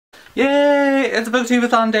Yay! It's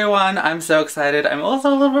BookTubeAthon day one. I'm so excited. I'm also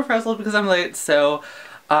a little bit frazzled because I'm late, so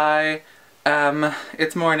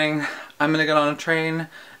it's morning. I'm gonna get on a train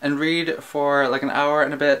and read for like an hour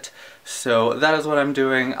and a bit. So that is what I'm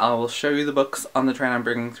doing. I will show you the books on the train I'm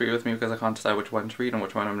bringing through with me because I can't decide which one to read and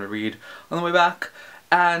which one I'm gonna read on the way back.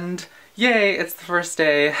 And yay, it's the first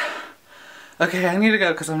day. Okay, I need to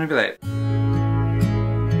go because I'm gonna be late.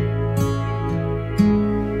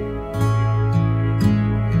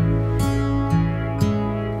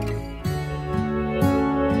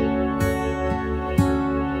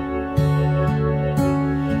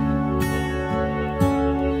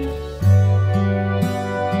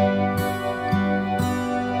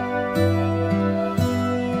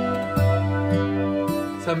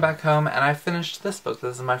 So I'm back home and I finished this book.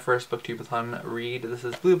 This is my first BookTubeAthon read. This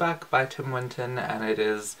is Blueback by Tim Winton, and it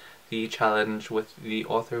is the challenge with the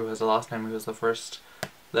author who has a last name who has the first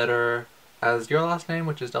letter as your last name,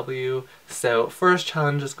 which is W. So first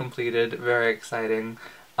challenge is completed. Very exciting.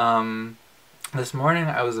 This morning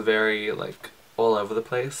I was very all over the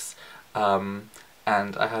place, and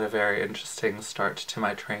I had a very interesting start to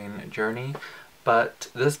my train journey. But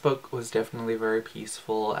this book was definitely very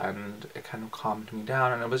peaceful and it kind of calmed me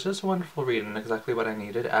down, and it was just a wonderful read and exactly what I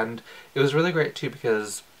needed. And it was really great too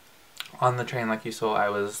because on the train, like you saw, I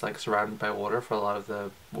was surrounded by water for a lot of the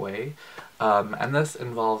way. And this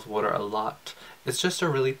involves water a lot. It's just a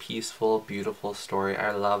really peaceful, beautiful story.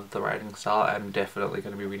 I love the writing style. I'm definitely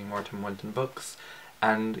going to be reading more Tim Winton books.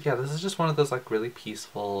 And yeah, this is just one of those really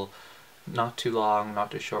peaceful, not too long, not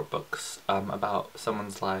too short books about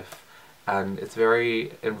someone's life. And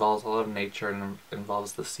involves a lot of nature and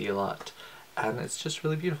involves the sea a lot. And it's just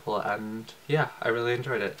really beautiful, and yeah, I really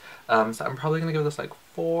enjoyed it. So I'm probably gonna give this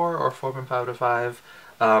 4 or 4.5 out of 5.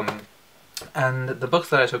 And the books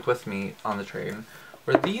that I took with me on the train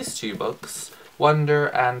were these two books, Wonder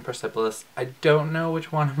and Persepolis. I don't know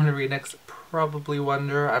which one I'm gonna read next. Probably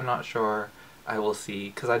Wonder, I'm not sure. I will see,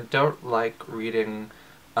 because I don't like reading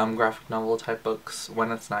graphic novel type books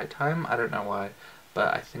when it's nighttime. I don't know why,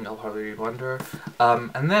 but I think I'll probably read Wonder.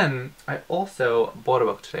 And then I also bought a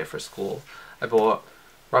book today for school. I bought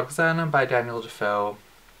Roxana by Daniel Defoe.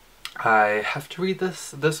 I have to read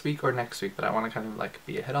this week or next week, but I want to kind of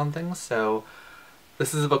be ahead on things, so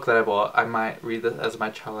this is a book that I bought. I might read this as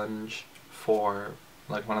my challenge for,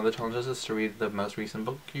 one of the challenges is to read the most recent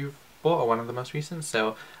book you've bought, or one of the most recent,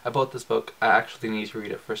 so I bought this book. I actually need to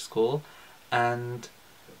read it for school, and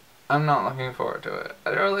I'm not looking forward to it.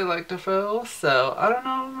 I don't really like Defoe, so I don't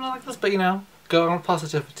know if I'm gonna like this, but go on with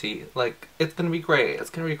positivity. It's gonna be great. It's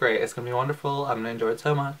gonna be great. It's gonna be wonderful. I'm gonna enjoy it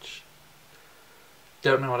so much.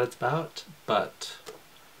 Don't know what it's about, but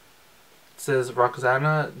it says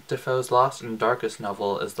Roxana Defoe's last and darkest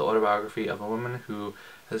novel is the autobiography of a woman who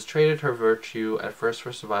has traded her virtue at first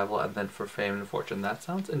for survival and then for fame and fortune. That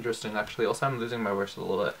sounds interesting, actually. Also, I'm losing my voice a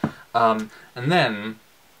little bit. And then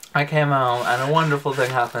I came home and a wonderful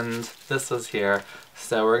thing happened. This was here.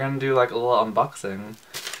 So we're gonna do a little unboxing.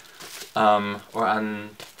 Or on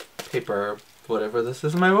paper, whatever this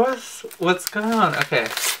is. My voice? What's going on? Okay.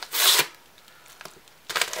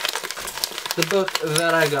 The book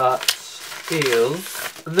that I got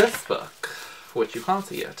is this book, which you can't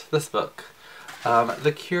see yet. This book.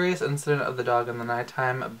 The Curious Incident of the Dog in the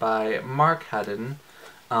Nighttime by Mark Haddon.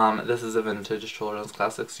 This is a vintage children's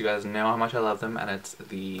classics. You guys know how much I love them, and it's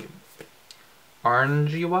the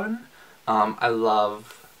orangey one. I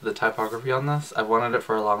love the typography on this. I've wanted it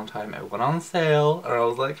for a long time. It went on sale, and I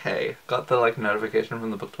was like, hey, got the notification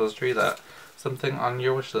from the book depository that something on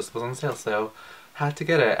your wish list was on sale, so had to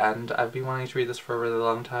get it. And I've been wanting to read this for a really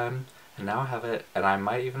long time, and now I have it, and I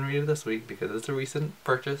might even read it this week because it's a recent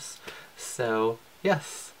purchase. So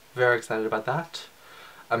yes, very excited about that.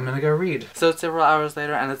 I'm gonna go read. So it's several hours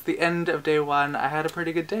later and it's the end of day one. I had a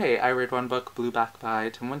pretty good day. I read one book, Blueback by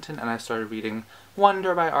Tim Winton, and I started reading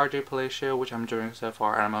Wonder by R.J. Palacio, which I'm doing so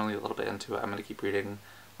far, and I'm only a little bit into it. I'm gonna keep reading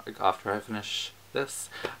after I finish this.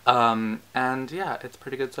 And yeah, it's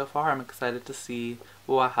pretty good so far. I'm excited to see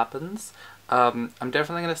what happens. I'm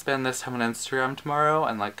definitely gonna spend this time on Instagram tomorrow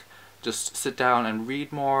and just sit down and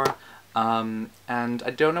read more. And I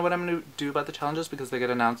don't know what I'm going to do about the challenges because they get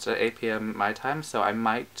announced at 8 PM my time, so I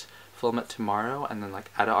might film it tomorrow and then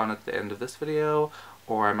add it on at the end of this video,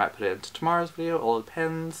 or I might put it into tomorrow's video. All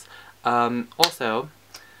depends. Also,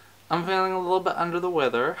 I'm feeling a little bit under the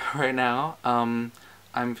weather right now.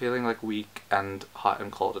 I'm feeling weak and hot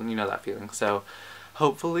and cold, and you know that feeling, so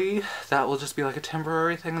hopefully that will just be a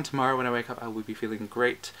temporary thing, and tomorrow when I wake up I will be feeling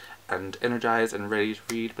great and energized and ready to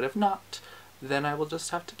read. But if not, then I will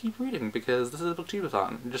just have to keep reading because this is a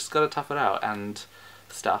BookTubeAthon. You just gotta tough it out and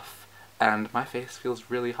stuff. and my face feels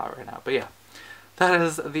really hot right now. But yeah, that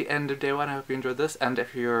is the end of day one. I hope you enjoyed this, and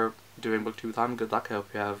if you're doing BookTubeAthon, good luck. I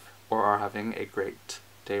hope you have or are having a great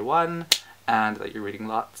day one, and that you're reading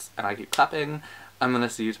lots, and I keep clapping. I'm gonna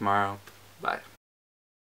see you tomorrow. Bye.